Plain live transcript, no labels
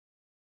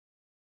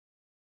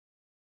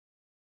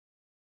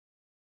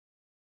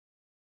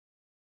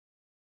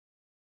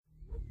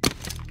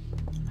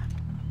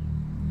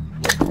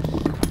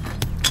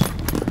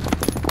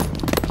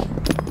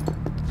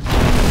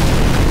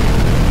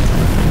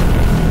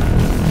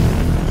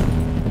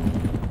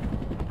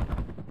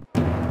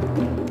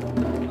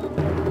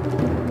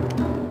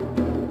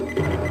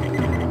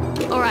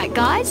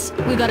Alright guys,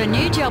 we got a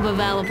new job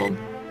available.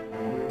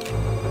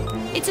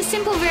 It's a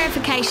simple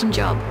verification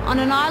job on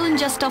an island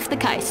just off the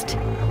coast.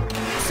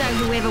 So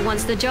whoever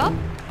wants the job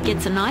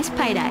gets a nice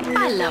payday.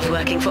 I love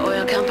working for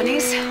oil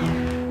companies.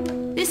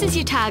 This is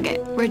your target,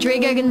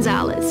 Rodrigo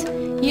Gonzalez.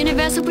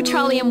 Universal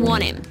Petroleum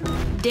want him,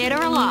 dead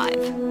or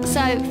alive.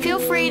 So feel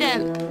free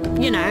to,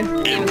 you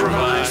know,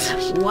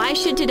 Improvise. Why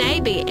should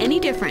today be any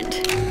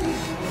different?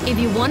 If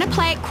you want to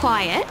play it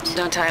quiet...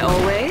 Don't I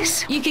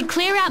always? You could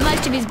clear out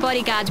most of his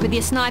bodyguards with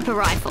your sniper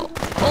rifle.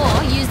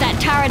 Or use that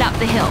turret up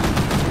the hill.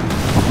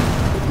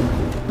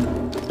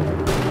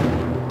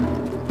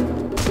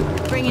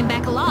 Bring him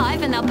back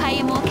alive and they'll pay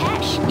you more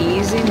cash.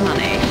 Easy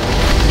money.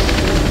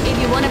 If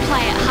you want to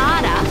play it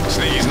harder...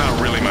 Sneaky's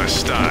not really my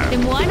style.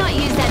 Then why not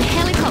use that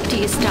helicopter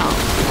you stole?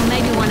 Or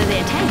maybe one of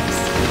their tanks?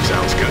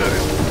 Sounds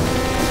good.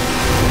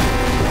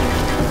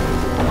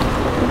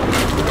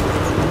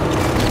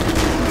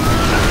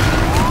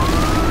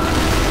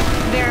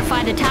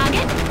 Verify the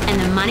target, and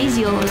the money's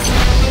yours.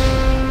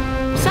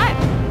 So,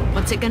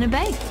 what's it gonna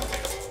be?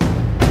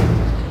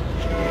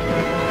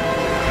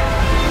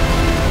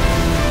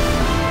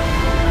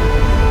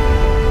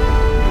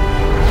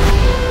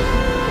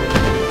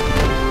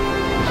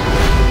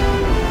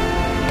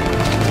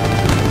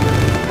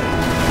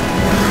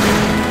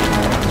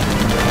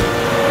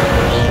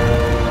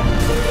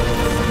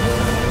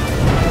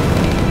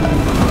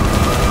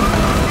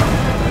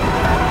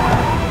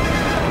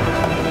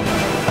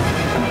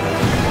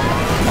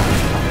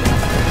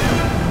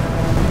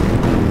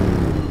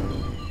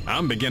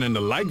 I'm beginning to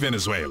like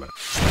Venezuela.